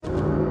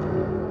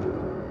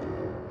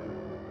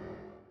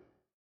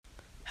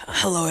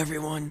Hello,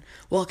 everyone.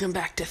 Welcome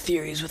back to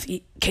Theories with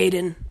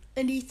Caden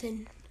and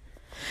Ethan.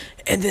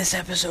 In this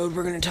episode,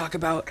 we're going to talk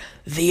about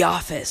The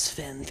Office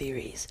fan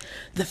theories.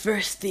 The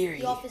first theory...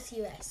 The Office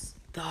US.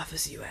 The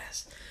Office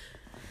US.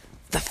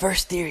 The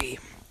first theory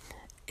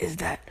is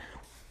that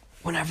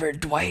whenever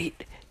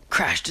Dwight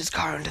crashed his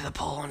car into the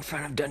pole in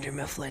front of Dunder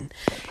Mifflin,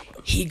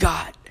 he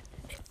got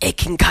a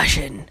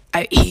concussion.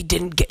 He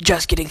didn't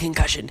just get a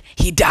concussion.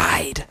 He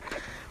died.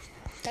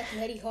 That's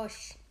very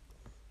harsh.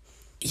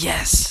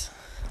 Yes.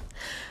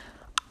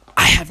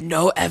 I have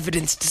no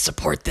evidence to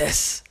support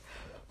this,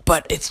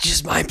 but it's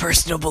just my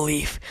personal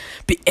belief.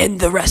 And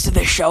the rest of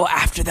the show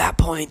after that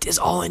point is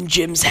all in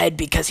Jim's head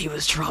because he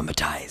was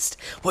traumatized.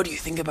 What do you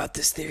think about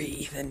this theory,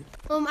 Ethan?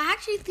 I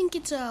actually think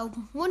it's a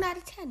 1 out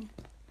of 10.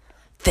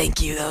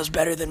 Thank you. That was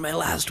better than my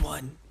last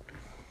one.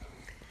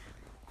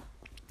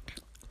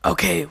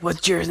 Okay,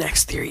 what's your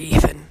next theory,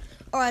 Ethan?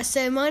 Alright,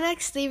 so my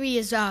next theory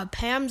is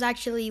Pam's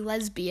actually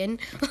lesbian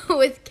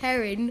with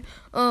Karen.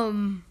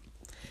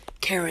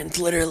 Karen's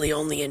literally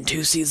only in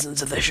 2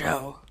 seasons of the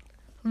show.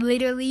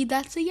 Literally,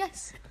 that's a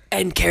yes.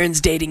 And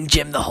Karen's dating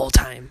Jim the whole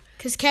time.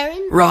 Because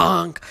Karen...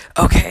 Wrong.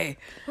 Okay.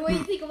 What do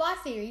you think of my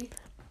theory?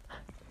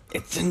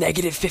 It's a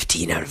negative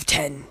 15 out of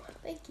 10.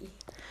 Thank you.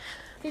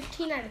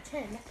 15 out of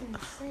 10, that's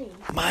insane.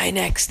 My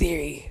next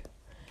theory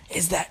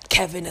is that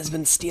Kevin has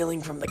been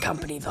stealing from the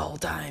company the whole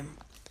time.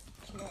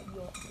 It's not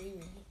your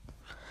theory.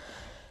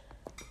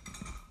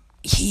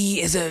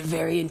 He is a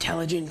very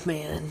intelligent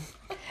man.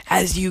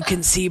 As you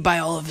can see by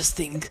all of his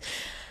things,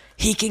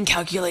 he can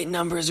calculate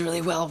numbers really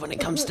well when it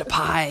comes to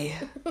pi.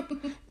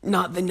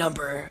 Not the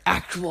number,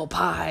 actual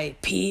pi.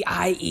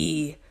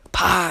 P-I-E,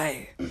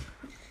 pi.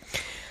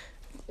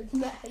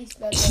 Isn't that how you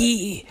spell that?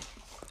 He,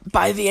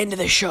 by the end of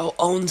the show,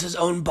 owns his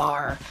own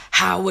bar.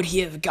 How would he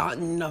have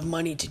gotten enough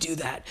money to do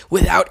that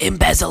without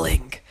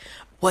embezzling?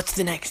 What's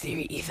the next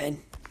theory,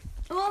 Ethan?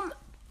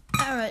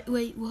 Alright,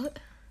 wait, what?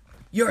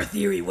 Your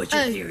theory, what's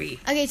your theory?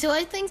 Okay, so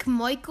I think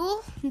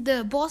Michael,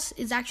 the boss,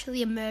 is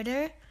actually a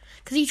murderer.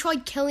 Because he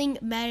tried killing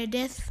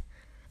Meredith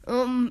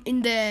in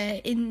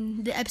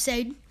the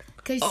episode.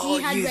 Because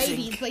she had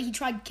rabies, but he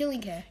tried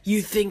killing her.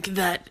 You think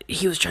that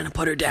he was trying to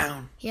put her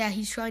down? Yeah,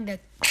 he's trying to...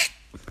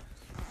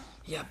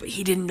 Yeah, but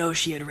he didn't know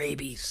she had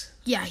rabies.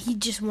 Yeah, he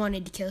just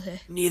wanted to kill her.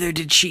 Neither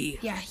did she.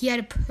 Yeah, he had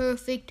a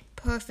perfect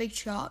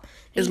shot.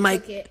 Is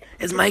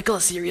Michael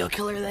a serial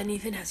killer then,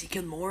 Ethan? Has he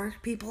killed more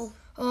people?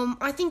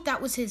 I think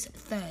that was his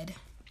third.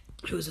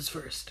 Who was his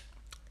first?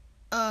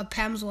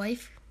 Pam's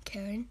wife,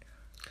 Karen.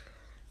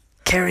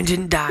 Karen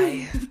didn't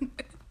die.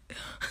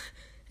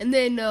 And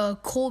then,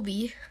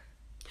 Colby.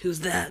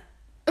 Who's that?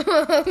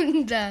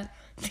 the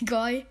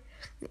guy.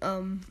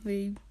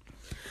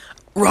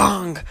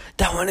 Wrong.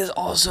 That one is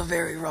also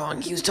very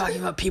wrong. He was talking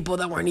about people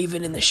that weren't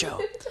even in the show.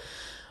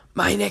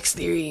 My next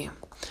theory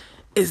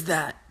is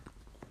that...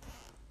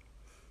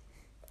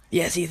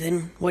 Yes,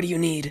 Ethan, what do you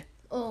need?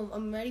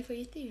 I'm ready for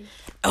your theory.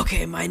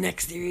 Okay, my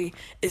next theory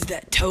is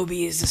that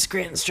Toby is the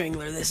Scranton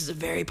Strangler. This is a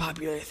very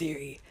popular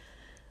theory.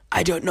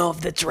 I don't know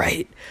if that's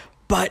right,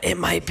 but it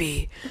might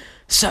be.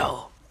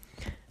 So,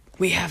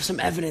 we have some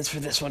evidence for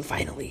this one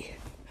finally.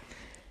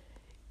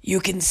 You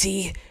can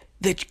see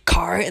the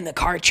car in the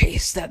car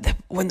chase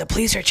when the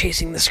police are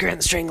chasing the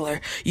Scranton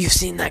Strangler, you've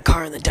seen that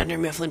car in the Dunder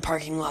Mifflin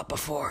parking lot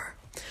before.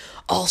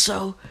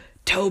 Also,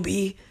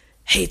 Toby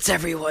hates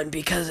everyone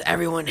because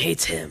everyone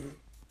hates him.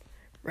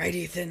 Right,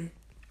 Ethan?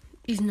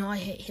 Even though I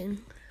hate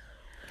him.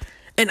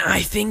 And I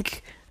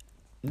think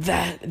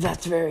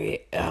that's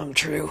very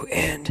true.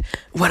 And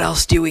what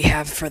else do we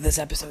have for this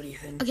episode,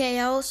 Ethan? Okay,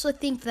 I also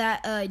think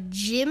that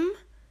Jim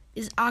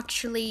is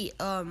actually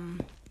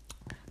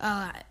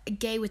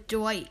gay with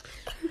Dwight.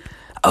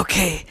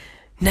 Okay,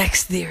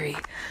 next theory.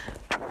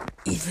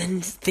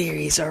 Ethan's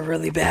theories are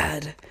really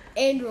bad.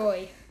 And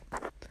Roy.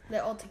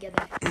 They're all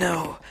together.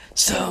 No,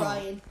 so... And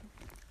Ryan.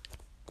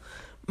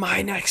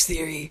 My next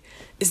theory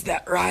is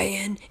that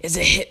Ryan is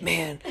a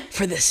hitman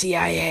for the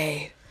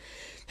CIA.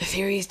 The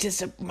theory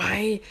is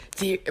my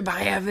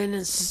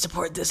evidence to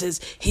support this is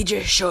he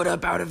just showed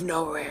up out of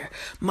nowhere.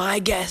 My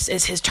guess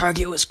is his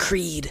target was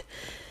Creed.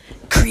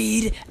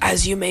 Creed,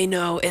 as you may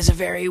know, is a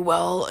very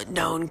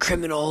well-known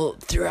criminal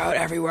throughout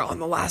everywhere. On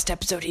the last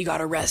episode, he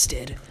got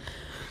arrested.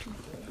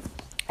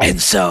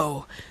 And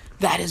so,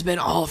 that has been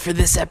all for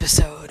this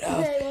episode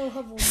of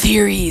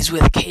Theories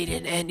with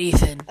Caden and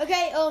Ethan.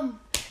 Okay,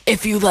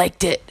 If you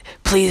liked it,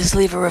 please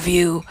leave a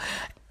review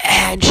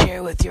and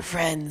share with your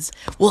friends.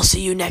 We'll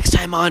see you next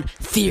time on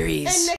Theories.